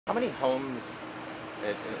How many homes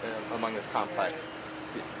among this complex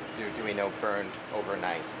do we know burned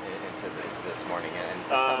overnight into this morning? And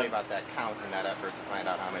tell me about that count and that effort to find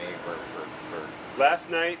out how many were. Last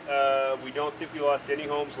night, we don't think we lost any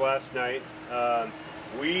homes last night.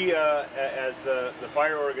 We, as the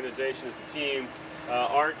fire organization, as a team,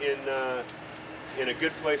 aren't in a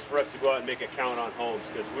good place for us to go out and make a count on homes,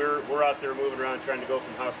 because we're out there moving around trying to go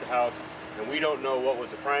from house to house, and we don't know what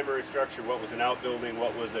was a primary structure, what was an outbuilding,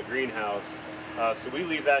 what was a greenhouse. So we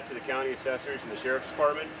leave that to the county assessors and the sheriff's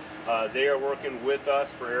department. They are working with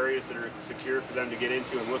us for areas that are secure for them to get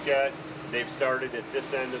into and look at. They've started at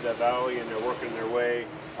this end of the valley, and they're working their way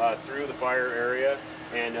through the fire area,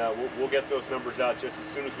 and we'll get those numbers out just as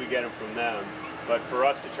soon as we get them from them. But for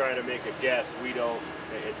us to try to make a guess,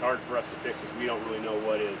 it's hard for us to pick, because we don't really know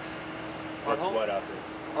what's what out there.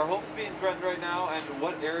 Are homes being threatened right now, and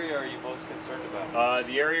what area are you most concerned about?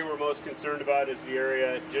 The area we're most concerned about is the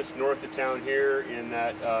area just north of town here in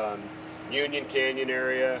that Union Canyon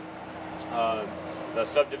area. The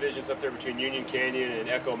subdivisions up there between Union Canyon and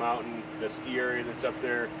Echo Mountain, the ski area that's up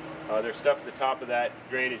there. There's stuff at the top of that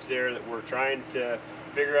drainage there that we're trying to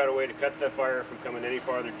figure out a way to cut the fire from coming any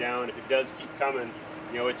farther down. If it does keep coming,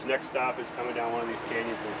 its next stop is coming down one of these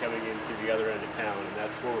canyons and coming into the other end of town, and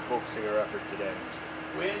that's where we're focusing our effort today.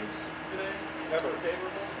 Winds today? Never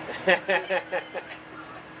favorable?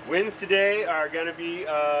 Winds today are going to be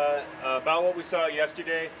about what we saw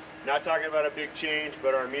yesterday. Not talking about a big change,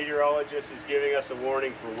 but our meteorologist is giving us a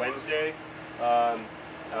warning for Wednesday.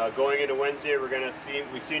 Going into Wednesday,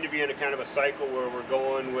 we seem to be in a kind of a cycle where we're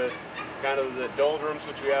going with kind of the doldrums,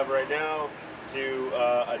 which we have right now, to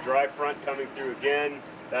a dry front coming through again.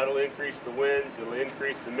 That'll increase the winds, it'll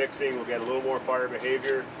increase the mixing, we'll get a little more fire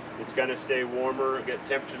behavior. It's going to stay warmer,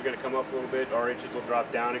 temperatures are going to come up a little bit, our inches will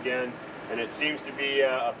drop down again, and it seems to be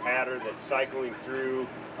a pattern that's cycling through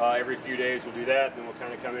every few days. We'll do that, then we'll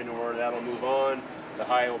kind of come into where that'll move on, the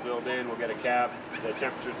high will build in, we'll get a cap, the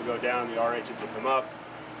temperatures will go down, the R inches will come up,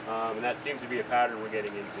 and that seems to be a pattern we're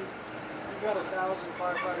getting into. You've got 1,000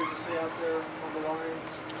 firefighters, you say, out there on the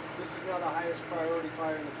lines. This is now the highest priority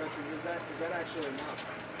fire in the country. Is that actually enough?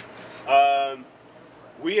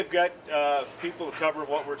 We have got people to cover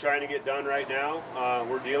what we're trying to get done right now.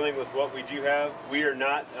 We're dealing with what we do have. We are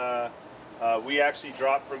not, we actually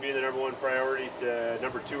dropped from being the #1 priority to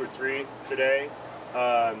number 2 or 3 today.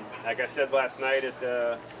 Like I said last night at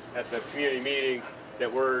the community meeting,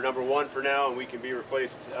 that we're #1 for now, and we can be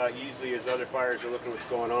replaced easily as other fires are looking at what's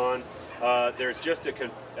going on. There's just a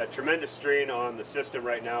tremendous strain on the system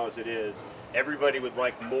right now as it is. Everybody would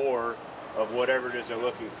like more of whatever it is they're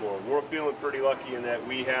looking for. We're feeling pretty lucky in that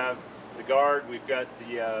we have the Guard, we've got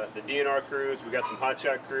the DNR crews, we've got some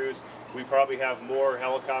hotshot crews. We probably have more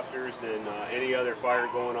helicopters than any other fire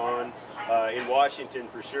going on in Washington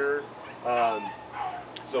for sure.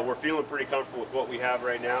 So we're feeling pretty comfortable with what we have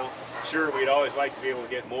right now. Sure, we'd always like to be able to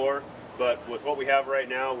get more, but with what we have right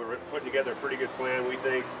now, we're putting together a pretty good plan. We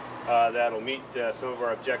think that'll meet some of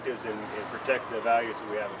our objectives and protect the values that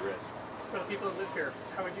we have at risk. For the people that live here,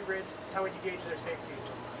 how would you gauge their safety?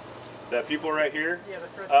 The people right here? Yeah, the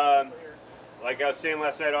threat of people here. Like I was saying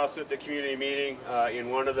last night also at the community meeting, in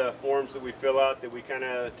one of the forms that we fill out that we kind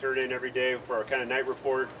of turn in every day for our kind of night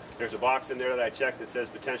report, there's a box in there that I checked that says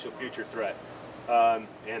potential future threat.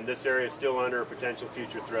 And this area is still under a potential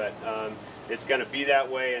future threat. It's going to be that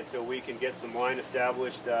way until we can get some line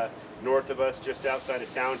established north of us, just outside of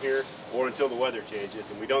town here, or until the weather changes.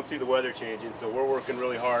 And we don't see the weather changing, so we're working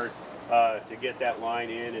really hard to get that line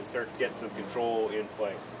in and start to get some control in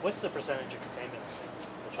place. What's the percentage of containment?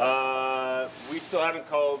 We still haven't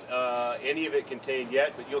called any of it contained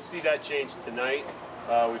yet, but you'll see that change tonight.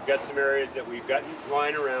 We've got some areas that we've gotten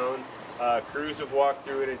line around. Crews have walked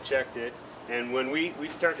through it and checked it. And when we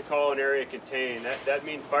start to call an area contained, that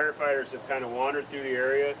means firefighters have kind of wandered through the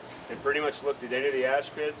area and pretty much looked at any of the ash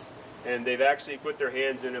pits, and they've actually put their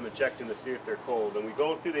hands in them and checked them to see if they're cold. And we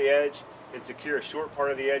go through the edge and secure a short part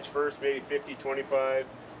of the edge first, maybe 50, 25,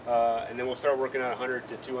 and then we'll start working on 100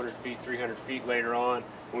 to 200 feet, 300 feet later on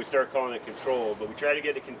when we start calling it controlled. But we try to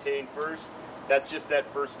get it contained first. That's just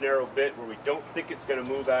that first narrow bit where we don't think it's going to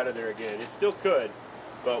move out of there again. It still could,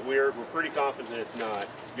 but we're pretty confident it's not.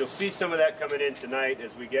 You'll see some of that coming in tonight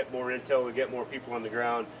as we get more intel, we get more people on the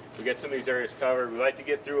ground, we get some of these areas covered. We like to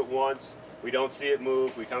get through it once, we don't see it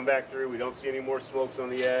move, we come back through, we don't see any more smokes on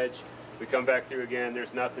the edge, we come back through again,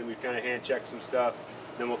 there's nothing, we've kind of hand checked some stuff,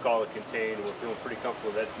 then we'll call it contained, and we're feeling pretty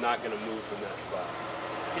comfortable that it's not going to move from that spot.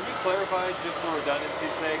 Can you clarify, just for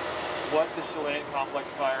redundancy's sake, what the Chelan complex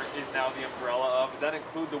fire is now the umbrella of? Does that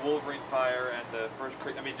include the Wolverine fire and the first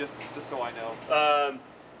creek? I mean, just so I know.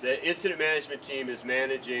 the incident management team is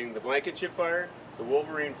managing the Blankenship fire, the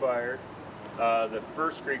Wolverine fire, the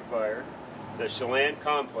First Creek fire, the Chelan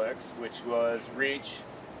complex, which was Reach,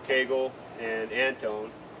 Kale, and Antone,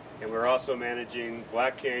 and we're also managing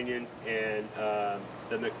Black Canyon and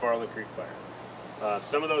the McFarland Creek fire.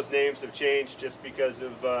 Some of those names have changed just because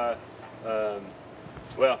of,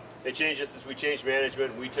 well, they changed just as we changed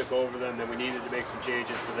management. We took over them, then we needed to make some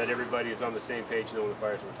changes so that everybody is on the same page knowing the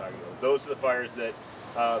fires we're talking about. Those are the fires that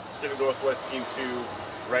Pacific Northwest Team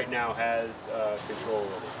 2 right now has control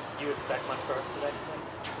over. Do you expect much growth today?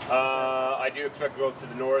 I do expect growth to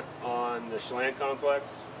the north on the Chelan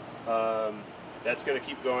complex. That's going to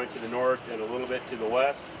keep going to the north and a little bit to the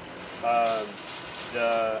west. Like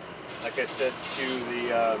I said, to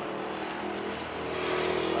the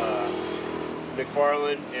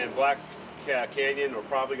McFarland and Black Canyon are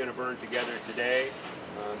probably going to burn together today.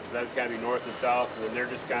 So that would kind of be north and south, and then they're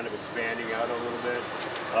just kind of expanding out a little bit.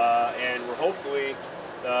 And we're hopefully,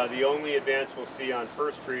 the only advance we'll see on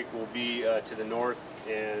First Creek will be to the north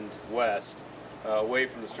and west, away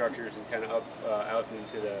from the structures and kind of up out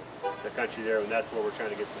into the country there, and that's where we're trying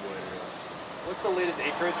to get some land around. What's the latest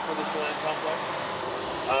acreage for the Chelan complex?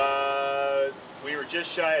 We were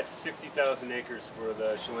just shy of 60,000 acres for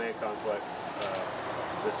the Chelan complex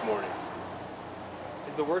this morning.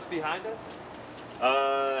 Is the worst behind us?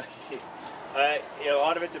 A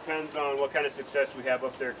lot of it depends on what kind of success we have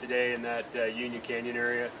up there today in that Union Canyon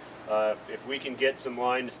area. If we can get some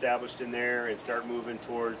line established in there and start moving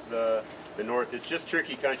towards the north, it's just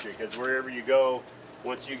tricky country because wherever you go,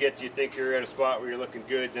 once you think you're at a spot where you're looking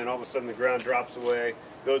good, then all of a sudden the ground drops away,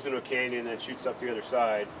 goes into a canyon, then shoots up the other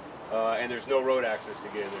side, and there's no road access to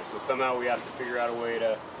get in there. So somehow we have to figure out a way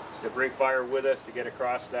to bring fire with us to get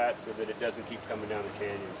across that so that it doesn't keep coming down the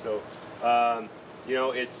canyon. So, you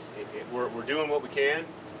know, we're doing what we can.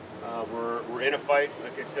 We're in a fight,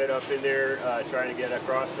 like I said, up in there, trying to get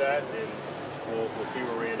across that, and we'll see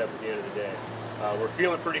where we end up at the end of the day. We're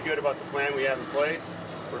feeling pretty good about the plan we have in place.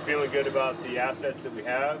 We're feeling good about the assets that we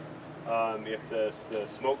have. If the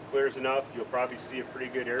smoke clears enough, you'll probably see a pretty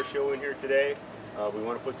good air show in here today. We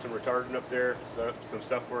want to put some retardant up there, some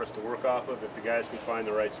stuff for us to work off of if the guys can find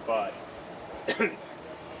the right spot.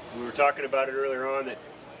 We were talking about it earlier on that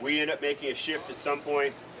we end up making a shift at some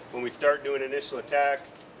point when we start doing initial attack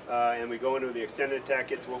and we go into the extended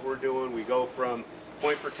attack. It's what we're doing. We go from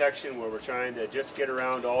point protection where we're trying to just get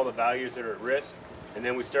around all the values that are at risk, and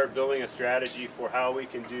then we start building a strategy for how we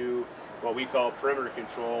can do what we call perimeter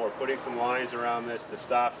control, or putting some lines around this to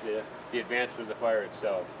stop the advancement of the fire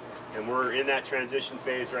itself. And we're in that transition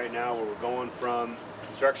phase right now where we're going from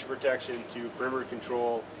structure protection to perimeter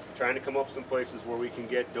control, trying to come up with some places where we can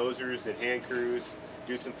get dozers and hand crews,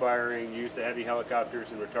 do some firing, use the heavy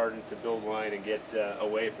helicopters and retardant to build line and get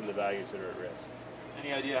away from the values that are at risk.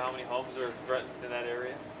 Any idea how many homes are threatened in that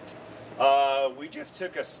area? We just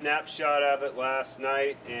took a snapshot of it last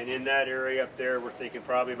night, and in that area up there, we're thinking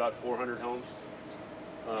probably about 400 homes.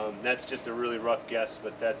 That's just a really rough guess,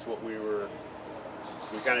 but that's what we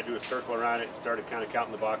kind of do a circle around it and started kind of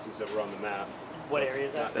counting the boxes that were on the map. What area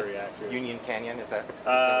is that? Not very accurate. Union Canyon, is that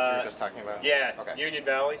what you were just talking about? Yeah, Okay. Union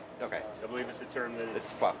Valley. Okay. I believe it's the term that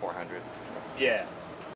It's about 400. Yeah,